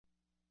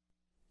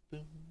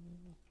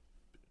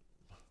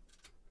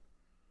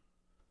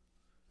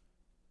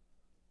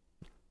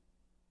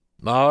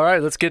All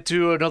right, let's get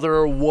to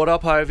another What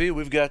Up, Hy-Vee.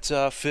 We've got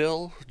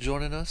Phil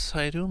joining us.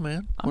 How you doing,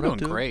 man? I'm doing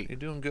great. You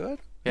doing good?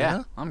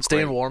 Yeah, I'm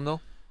staying great. warm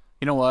though.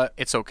 You know what?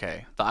 It's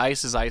okay. The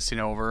ice is icing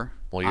over.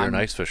 Well, you're an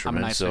ice fisherman.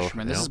 I'm an ice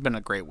fisherman. This you know. has been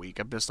a great week.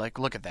 I'm just like,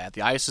 look at that.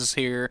 The ice is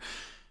here.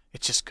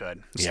 It's just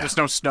good. Yeah. There's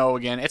no snow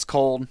again. It's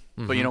cold,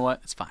 but you know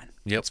what? It's fine.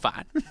 Yep. It's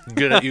fine.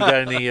 Good. You got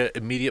any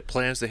immediate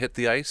plans to hit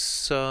the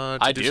ice to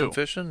do some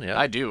fishing? Yeah,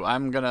 I do.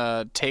 I'm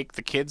gonna take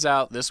the kids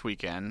out this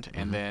weekend,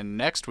 and then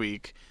next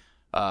week,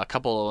 a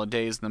couple of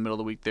days in the middle of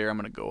the week there, I'm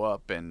gonna go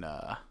up and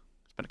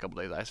spend a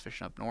couple days ice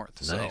fishing up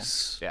north. Nice.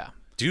 So, yeah.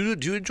 Do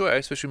you enjoy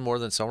ice fishing more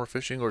than summer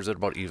fishing, or is it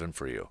about even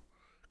for you?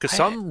 Because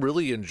some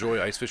really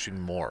enjoy ice fishing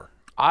more.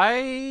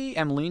 I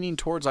am leaning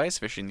towards ice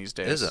fishing these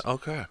days. Is it?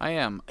 Okay. I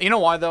am. You know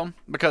why, though?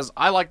 Because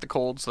I like the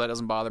cold, so that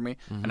doesn't bother me.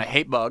 And I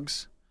hate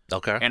bugs.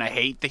 Okay. And I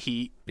hate the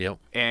heat. Yep.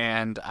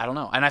 And I don't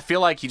know. And I feel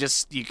like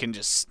you can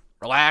just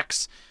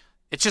relax.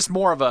 It's just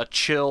more of a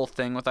chill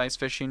thing with ice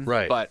fishing.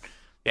 Right. But,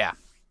 yeah.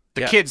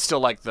 The kids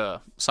still like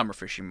the summer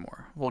fishing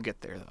more. We'll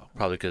get there, though.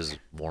 Probably because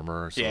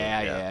warmer. So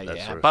Yeah.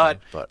 Sort of But,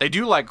 thing. But they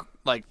do like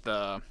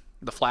the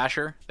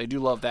flasher. They do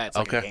love that. It's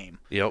like a game.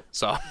 Yep.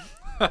 So...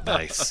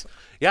 Nice.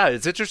 Yeah,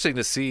 it's interesting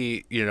to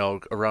see,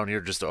 around here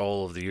just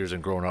all of the years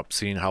and growing up,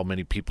 seeing how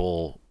many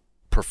people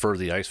prefer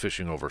the ice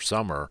fishing over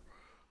summer.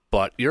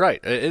 But you're right.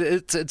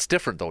 It's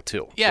different, though,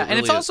 too. Yeah,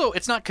 and really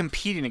it's not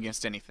competing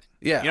against anything.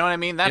 Yeah. You know what I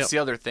mean? That's the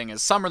other thing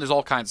is summer, there's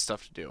all kinds of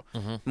stuff to do.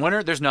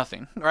 Winter, there's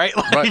nothing, right?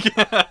 Right.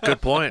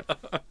 Good point.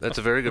 That's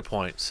a very good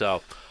point.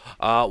 So,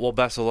 well,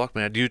 best of luck,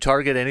 man. Do you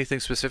target anything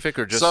specific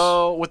or just...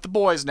 So, with the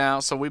boys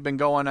now, we've been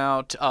going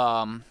out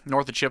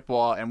north of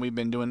Chippewa, and we've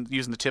been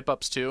using the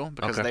tip-ups, too,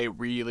 because they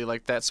really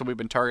like that. So, we've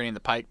been targeting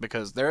the pike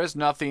because there is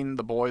nothing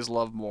the boys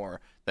love more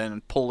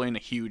than pulling a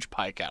huge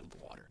pike out of the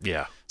water.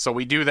 Yeah. So,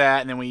 we do that,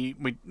 and then we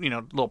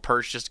little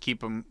perch just to keep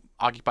them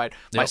occupied.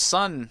 Yep. My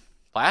son,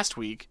 last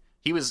week,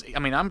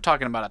 I'm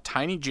talking about a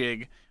tiny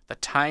jig, the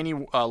tiny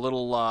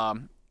little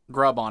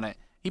grub on it.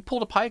 He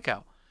pulled a pike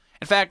out.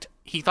 In fact,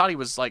 he thought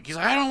he's like,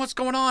 I don't know what's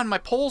going on. My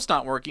pole's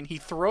not working. He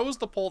throws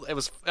the pole. I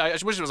wish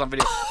it was on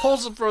video.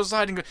 Pulls it, throws it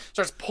aside, and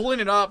starts pulling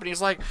it up. And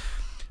he's like,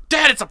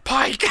 Dad, it's a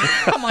pike.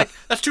 I'm like,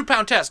 that's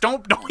 2-pound test.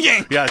 Don't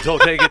yank. Yeah,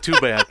 don't take it too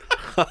bad.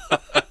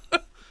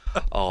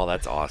 Oh,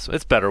 that's awesome.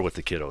 It's better with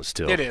the kiddos,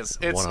 too. It is.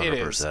 It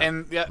is.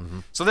 And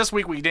so this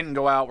week we didn't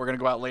go out. We're going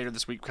to go out later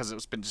this week because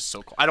it's been just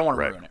so cool. I don't want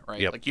to ruin it, right?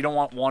 Yep. Like, you don't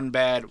want one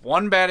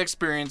bad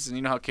experience, and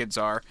you know how kids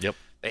are. Yep.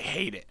 They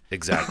hate it.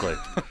 Exactly.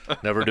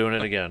 Never doing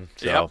it again.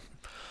 So. Yep.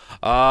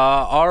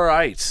 All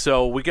right.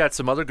 So we got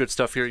some other good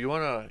stuff here. You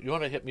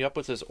wanna hit me up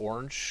with this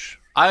orange?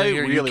 I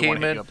really want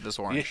to hit you up with this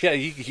orange. Yeah.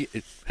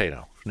 Hey,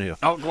 no.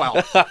 Oh,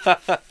 wow.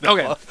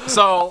 Okay.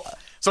 So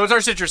it's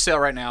our citrus sale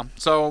right now.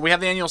 So we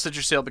have the annual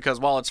citrus sale because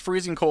while it's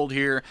freezing cold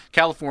here,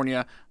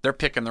 California, they're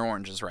picking their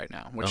oranges right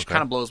now, which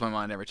kind of blows my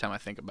mind every time I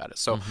think about it.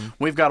 So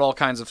we've got all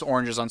kinds of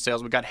oranges on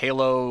sales. We've got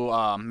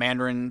Halo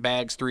Mandarin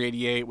bags,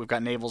 $3.88. We've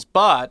got Navels,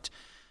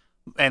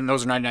 and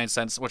those are 99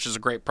 cents, which is a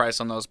great price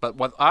on those. But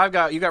what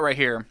you got right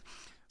here,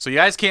 so you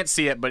guys can't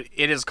see it, but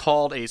it is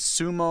called a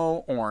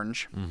sumo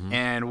orange.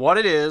 And what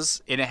it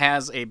is, it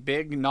has a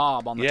big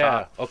knob on the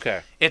top. Yeah,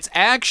 okay. It's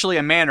actually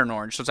a Mandarin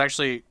orange, so it's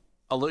actually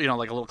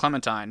like a little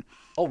clementine.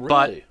 Oh, really?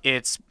 But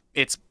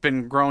it's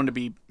been grown to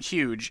be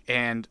huge,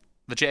 and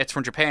it's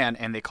from Japan,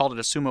 and they called it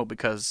a sumo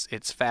because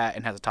it's fat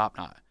and has a top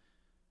knot.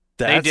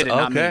 They did it,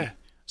 not me.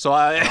 So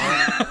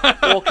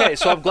okay,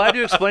 so I'm glad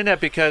you explained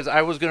that because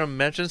I was going to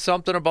mention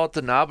something about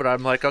the knob, but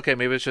I'm like, okay,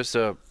 maybe it's just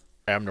a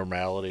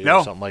abnormality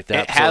or something like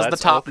that. It has the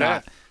top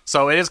knot.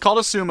 So it is called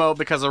a sumo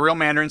because the real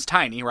mandarin's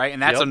tiny, right? And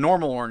that's a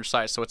normal orange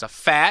size. So it's a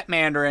fat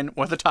mandarin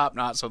with a top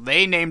knot. So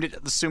they named it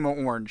the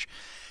sumo orange.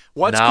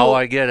 What's now cool?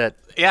 I get it.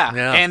 Yeah,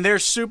 and they're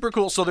super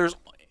cool. So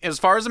as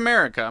far as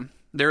America,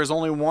 there is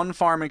only one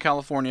farm in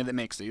California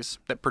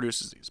that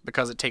produces these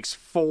because it takes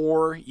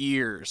 4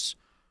 years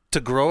to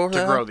grow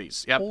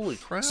these. Yep. Holy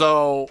crap.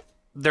 So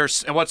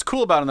and what's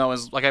cool about them though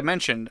is, like I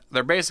mentioned,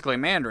 they're basically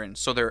mandarin,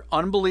 so they're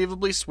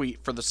unbelievably sweet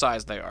for the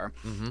size they are.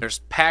 They're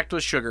packed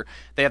with sugar.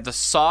 They have the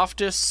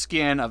softest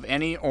skin of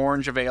any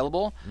orange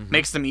available.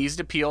 Makes them easy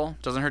to peel,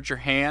 doesn't hurt your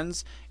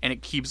hands, and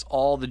it keeps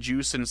all the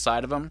juice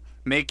inside of them,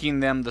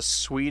 making them the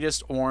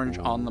sweetest orange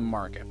on the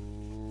market.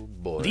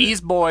 Boy. These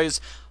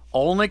boys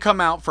only come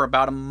out for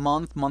about a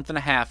month and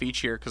a half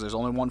each year because there's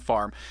only one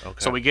farm. Okay.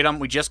 So we get them.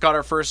 We just got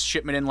our first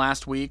shipment in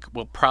last week.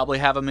 We'll probably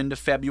have them into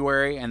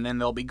February, and then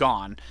they'll be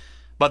gone.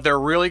 But they're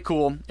really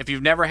cool. If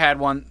you've never had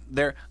one,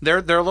 they're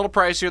a little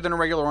pricier than a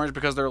regular orange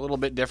because they're a little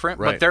bit different.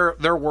 Right. But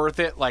they're worth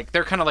it. Like,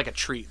 they're kind of like a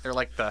treat. They're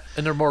like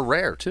and they're more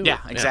rare too. Yeah,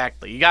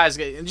 exactly. You guys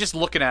just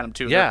looking at them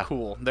too. They're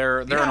cool.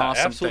 They're an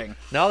awesome thing.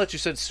 Now that you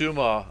said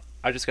sumo,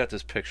 I just got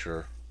this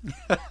picture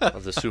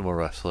of the sumo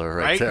wrestler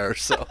right there.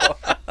 So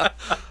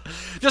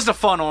just a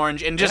fun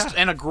orange and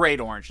a great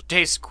orange. It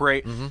tastes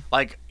great.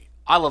 Like,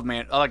 I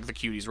like the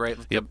cuties, right?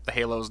 Yep. The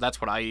halos.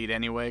 That's what I eat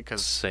anyway.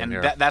 Same and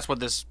here. that's what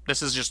this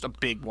is just a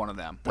big one of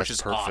them, which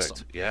is perfect.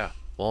 awesome. Yeah.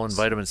 Well, and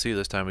vitamin C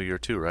this time of year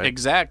too, right?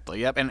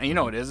 Exactly. Yep. And you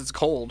know it is. It's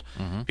cold.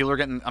 People are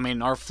getting. I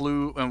mean, our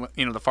flu.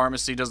 The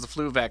pharmacy does the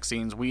flu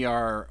vaccines. We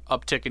are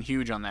upticking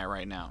huge on that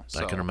right now.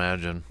 So, I can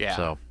imagine. Yeah.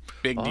 So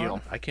big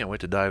deal. I can't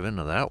wait to dive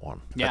into that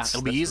one. Yeah,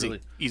 it'll be easy.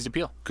 Really easy to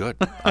peel. Good.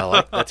 I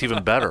like that's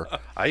even better.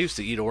 I used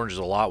to eat oranges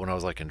a lot when I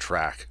was like in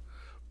track.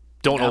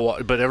 Don't know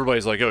why, but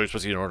everybody's like, "Oh, you're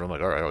supposed to eat an orange." I'm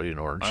like, "All right, I'll eat an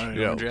orange."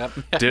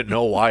 Didn't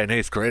know why in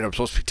 8th grade I'm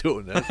supposed to be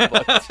doing this.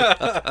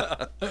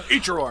 But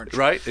eat your orange.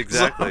 Right?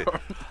 Exactly.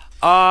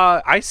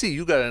 I see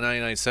you got a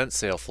 99-cent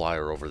sale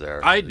flyer over there.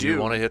 I do. You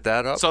want to hit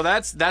that up? So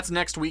that's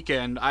next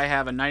weekend. I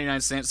have a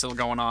 99-cent sale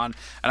going on,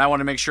 and I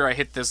want to make sure I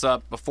hit this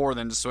up before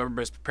then, just so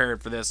everybody's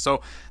prepared for this. So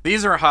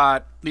these are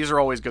hot. These are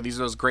always good. These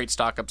are those great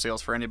stock-up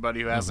sales for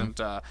anybody who hasn't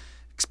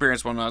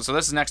experienced one. So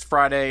this is next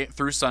Friday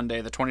through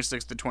Sunday, the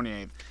 26th to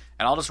 28th.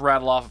 And I'll just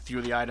rattle off a few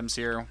of the items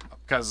here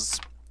because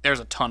there's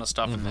a ton of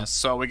stuff in this.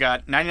 So we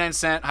got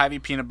 99-cent Hy-Vee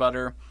peanut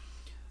butter,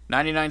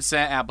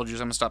 99-cent apple juice.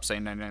 I'm going to stop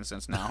saying 99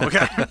 cents now. We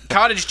got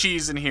cottage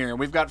cheese in here.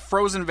 We've got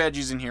frozen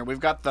veggies in here. We've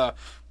got the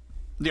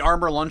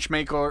Armor Lunch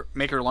Maker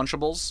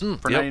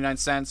Lunchables for 99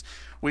 cents.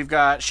 We've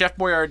got Chef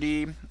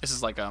Boyardee. This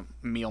is like a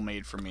meal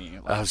made for me.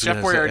 Chef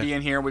Boyardee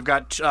in here. We've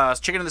got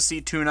chicken of the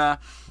sea tuna,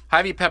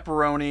 Hy-Vee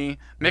pepperoni,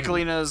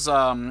 Michelina's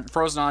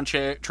frozen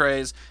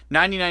entrees,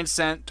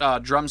 99-cent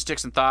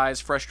drumsticks and thighs,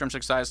 fresh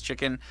drumstick thighs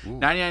chicken,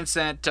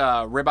 99-cent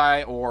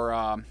ribeye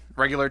or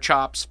regular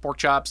chops, pork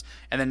chops,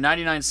 and then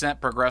 99-cent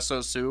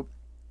Progresso soup,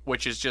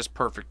 which is just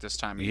perfect this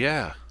time of year.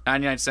 Yeah.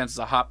 99 cents is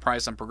a hot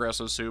price on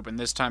Progresso soup, and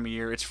this time of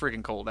year, it's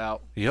freaking cold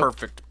out. Yep.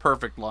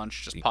 Perfect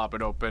lunch. Just pop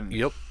it open.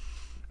 Yep.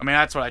 I mean,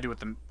 that's what I do with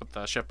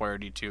the Chef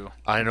Boyardee too.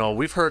 I know.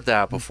 We've heard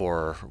that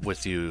before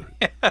with you.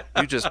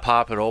 You just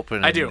pop it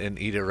open and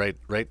eat it right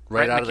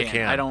out of the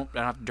can. I don't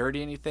have to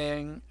dirty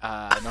anything.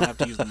 I don't have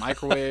to use the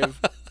microwave.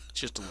 It's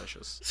just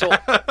delicious. So,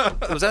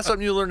 was that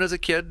something you learned as a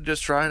kid,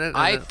 just trying it?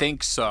 I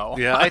think so.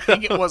 Yeah. I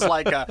think it was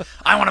like,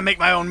 I want to make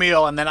my own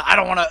meal, and then I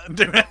don't want to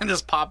do it, and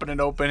just popping it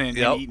open and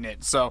eating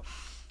it. So,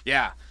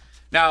 yeah.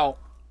 Now,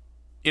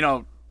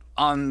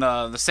 on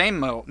the same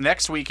note,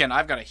 next weekend,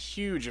 I've got a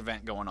huge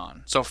event going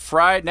on. So,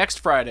 next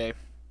Friday,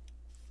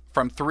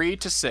 from 3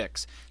 to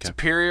 6,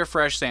 Superior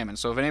Fresh Salmon.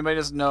 So, if anybody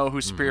doesn't know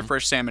who Superior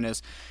Fresh Salmon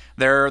is,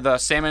 they're the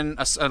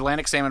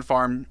Atlantic Salmon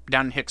Farm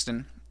down in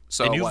Hickston.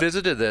 So and you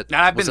visited it.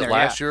 I've been there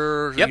last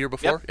year or the year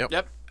before?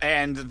 Yep.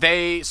 And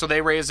they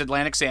raise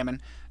Atlantic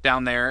salmon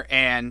down there.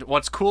 And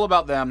what's cool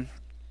about them,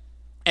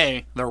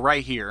 they're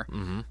right here,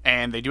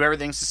 and they do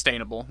everything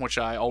sustainable, which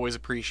I always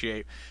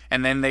appreciate.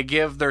 And then they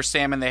give their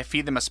salmon, they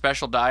feed them a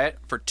special diet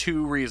for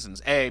 2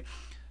 reasons.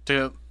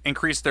 To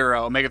increase their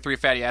omega-3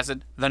 fatty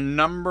acid, the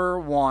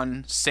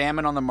 #1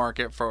 salmon on the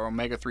market for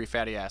omega-3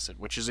 fatty acid,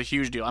 which is a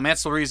huge deal. I mean,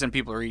 that's the reason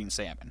people are eating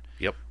salmon.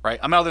 Yep. Right?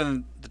 I mean, other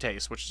than the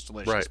taste, which is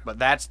delicious. Right. But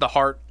that's the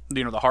heart,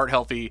 the heart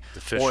healthy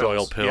the fish oils.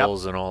 oil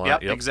pills and all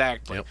that. Yep,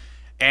 exactly. Yep.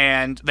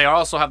 And they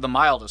also have the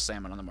mildest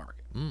salmon on the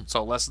market.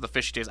 So less of the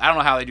fishy taste. I don't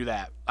know how they do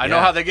that. I know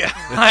how they get,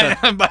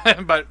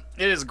 but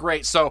it is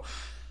great. So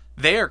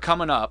they are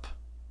coming up,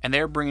 and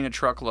they're bringing a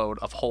truckload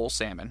of whole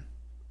salmon,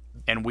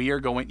 and we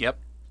are going. Yep.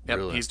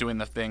 Really? He's doing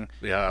the thing.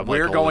 Yeah,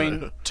 we're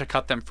going to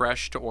cut them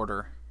fresh to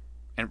order,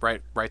 and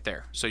right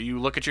there. So you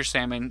look at your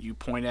salmon, you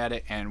point at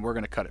it, and we're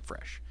going to cut it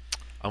fresh.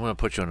 I'm going to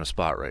put you on the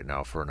spot right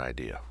now for an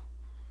idea.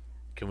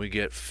 Can we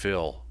get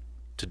Phil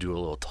to do a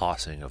little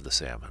tossing of the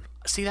salmon?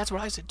 See, that's what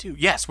I said too.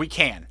 Yes, we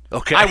can.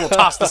 Okay. I will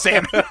toss the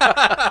salmon.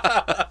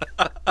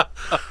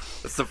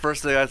 That's the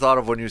first thing I thought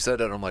of when you said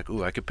that. I'm like,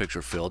 ooh, I could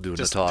picture Phil doing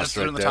the toss just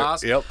right doing there. The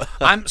toss. Yep.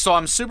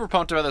 I'm super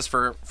pumped about this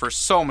for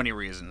so many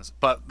reasons.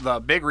 But the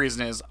big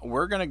reason is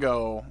we're gonna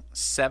go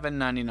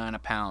 $7.99 a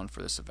pound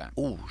for this event.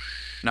 Ooh.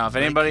 Now, if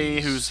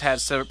anybody who's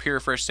had Superior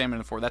Fresh Salmon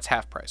before, that's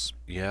half price.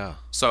 Yeah.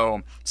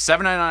 So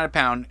 $7.99 a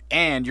pound,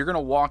 and you're gonna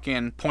walk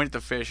in, point at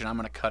the fish, and I'm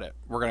gonna cut it.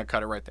 We're gonna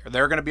cut it right there.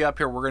 They're gonna be up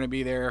here. We're gonna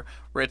be there.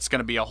 It's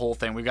gonna be a whole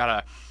thing. We've got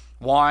a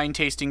wine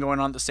tasting going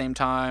on at the same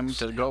time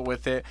to go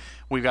with it.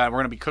 We're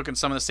going to be cooking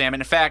some of the salmon.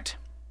 In fact,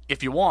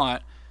 if you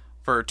want,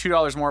 for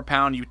 $2 more a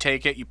pound, you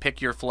take it, you pick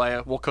your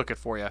fillet, we'll cook it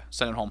for you,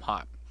 send it home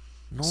hot.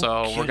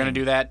 So we're going to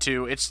do that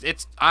too.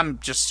 I'm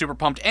just super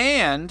pumped.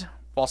 And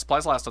while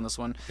supplies last on this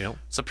one,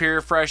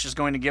 Superior Fresh is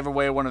going to give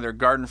away one of their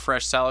Garden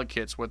Fresh salad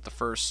kits with the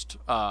first,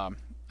 I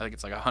think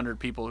it's like 100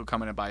 people who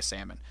come in and buy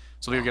salmon.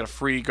 So they'll get a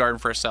free Garden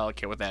Fresh salad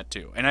kit with that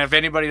too. And if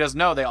anybody doesn't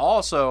know, they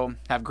also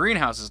have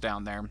greenhouses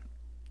down there.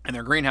 In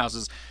their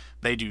greenhouses,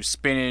 they do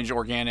spinach,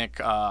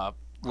 organic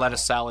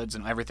lettuce salads,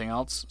 and everything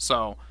else.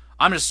 So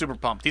I'm just super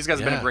pumped. These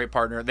guys have been a great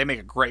partner. They make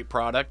a great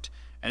product,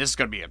 and this is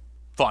going to be a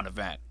fun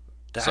event.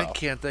 I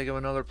can't think of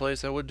another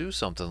place that would do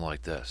something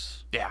like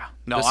this. Yeah.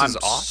 No, this I'm is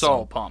awesome.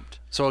 So pumped.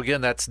 So, again,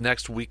 that's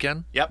next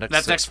weekend? Yep,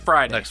 that's next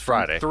Friday. Next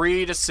Friday.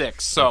 3 to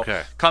 6. So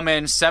come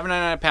in,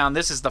 $7.99 a pound.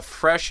 This is the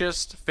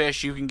freshest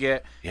fish you can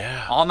get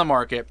on the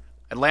market.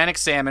 Atlantic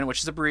salmon, which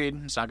is a breed.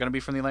 It's not going to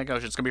be from the Atlantic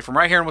Ocean. It's going to be from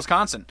right here in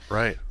Wisconsin.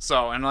 Right.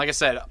 So, and like I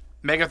said,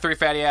 omega-3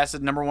 fatty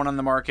acid, #1 on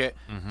the market.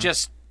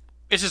 Just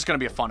it's just gonna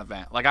be a fun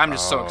event. Like I'm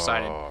just so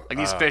excited. Like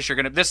these fish are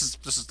gonna. This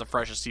is the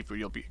freshest seafood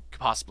you'll could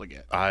possibly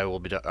get. I will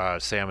be.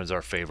 Salmon's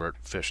our favorite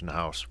fish in the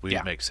house. We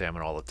make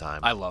salmon all the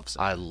time. I love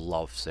salmon. I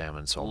love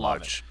salmon so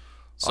much. It.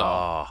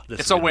 So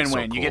it's a win-win.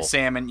 So cool. You get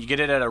salmon, you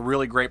get it at a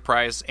really great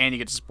price, and you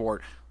get to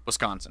support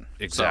Wisconsin.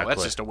 Exactly. So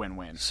that's just a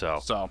win-win.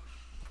 So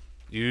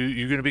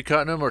you gonna be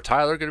cutting them, or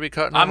Tyler gonna be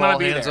cutting them? I'm gonna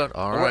be there.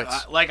 All right.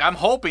 Like I'm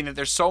hoping that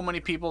there's so many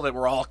people that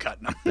we're all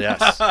cutting them.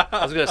 Yes.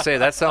 I was gonna say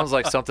that sounds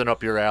like something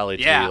up your alley.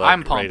 Too, yeah, like,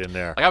 I'm pumped. Right in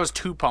there. Like I was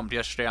too pumped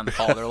yesterday on the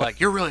call. They're like,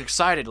 "You're really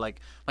excited." Like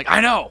I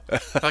know.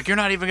 Like you're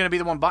not even gonna be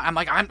the one buying. I'm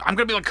like, I'm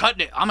gonna be like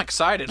cutting it. I'm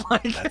excited.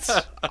 Like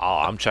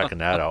I'm checking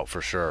that out for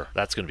sure.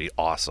 That's gonna be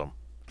awesome.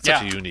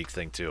 Such a unique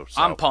thing too.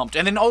 So. I'm pumped.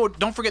 And then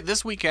don't forget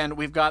this weekend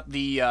we've got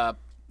the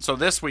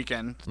this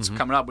weekend it's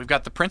coming up. We've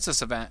got the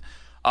Princess event.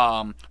 We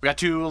got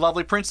two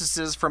lovely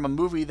princesses from a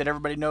movie that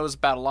everybody knows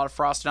about, A Lot of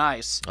Frost and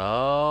Ice.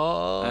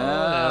 Oh,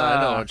 yeah,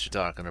 I know what you're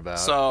talking about.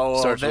 So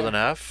starts with an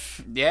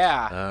F.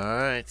 Yeah. All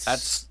right.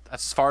 That's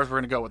as far as we're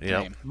gonna go with the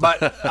name. But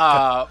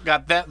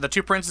got that. The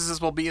two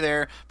princesses will be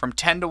there from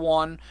 10 to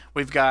 1.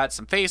 We've got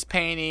some face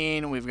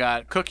painting. We've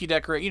got cookie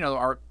decorate.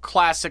 Our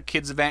classic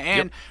kids event,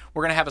 and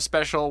we're gonna have a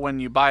special. When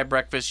you buy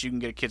breakfast, you can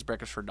get a kids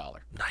breakfast for $1.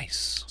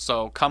 Nice.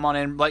 So come on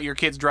in, let your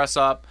kids dress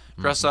up,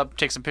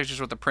 take some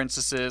pictures with the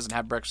princesses, and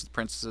have breakfast with the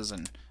princesses,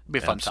 and it'll be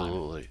a fun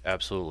time.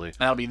 Absolutely. And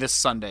that'll be this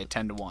Sunday,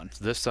 10 to 1.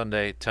 This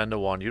Sunday, 10 to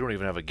 1. You don't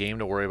even have a game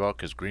to worry about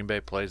because Green Bay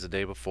plays the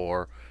day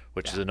before,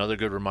 which is another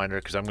good reminder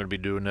because I'm going to be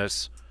doing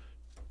this.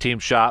 Team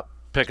shop,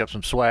 pick up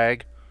some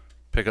swag,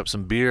 pick up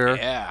some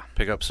beer,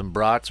 pick up some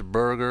brats or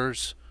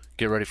burgers,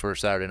 get ready for a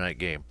Saturday night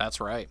game.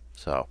 That's right.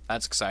 So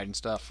that's exciting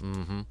stuff.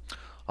 Mm-hmm.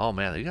 Oh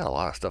man, you got a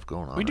lot of stuff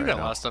going on. We do got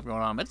a lot of stuff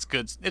going on. It's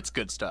good. It's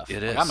good stuff.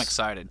 It is. I'm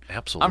excited.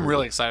 Absolutely. I'm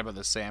really excited about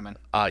this salmon.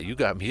 You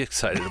got me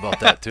excited about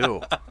that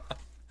too,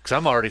 because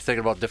I'm already thinking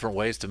about different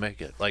ways to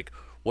make it. Like,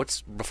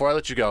 before I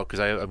let you go,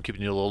 because I'm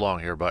keeping you a little long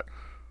here, but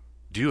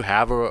do you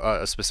have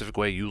a specific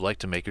way you like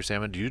to make your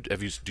salmon? Do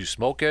you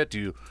smoke it?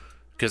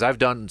 Because I've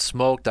done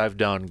smoked, I've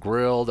done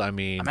grilled. I'm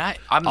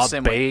the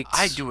same way.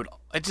 I do it.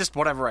 It's just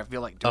whatever I feel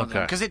like doing.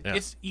 Because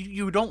it's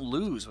you don't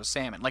lose with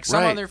salmon. Like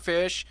some other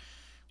fish,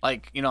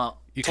 like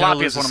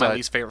tilapia is one of my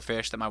least favorite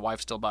fish that my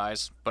wife still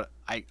buys, but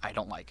I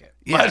don't like it.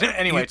 Yeah. But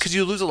anyway, because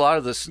you lose a lot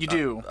of this. You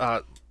do.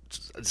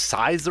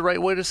 Size the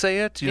right way to say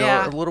it? You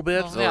know, a little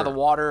bit. Well, the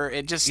water.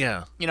 It just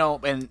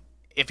and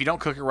if you don't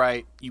cook it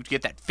right, you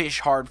get that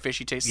hard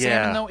fishy taste.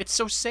 Salmon though, it's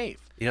so safe.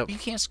 Yep. You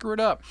can't screw it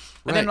up.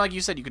 And then, like you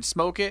said, you can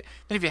smoke it.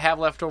 Then if you have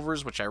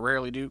leftovers, which I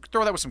rarely do,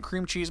 throw that with some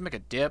cream cheese, make a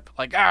dip.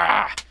 Like,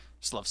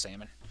 just love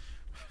salmon.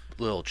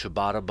 Little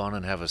ciabatta bun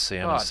and have a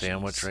salmon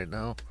sandwich right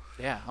now.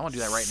 Yeah, I want to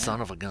do that right now.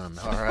 Son of a gun.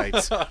 All right.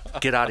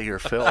 Get out of here,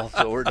 Phil.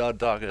 So we're done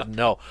talking.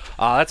 No,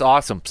 that's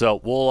awesome. So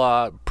we'll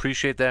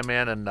appreciate that,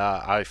 man, and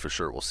I for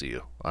sure will see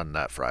you on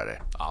that Friday.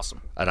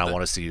 Awesome. And I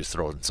want to see you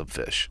throw in some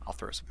fish. I'll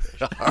throw some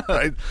fish. All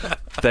right.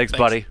 Thanks,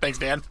 buddy. Thanks,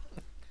 Dan.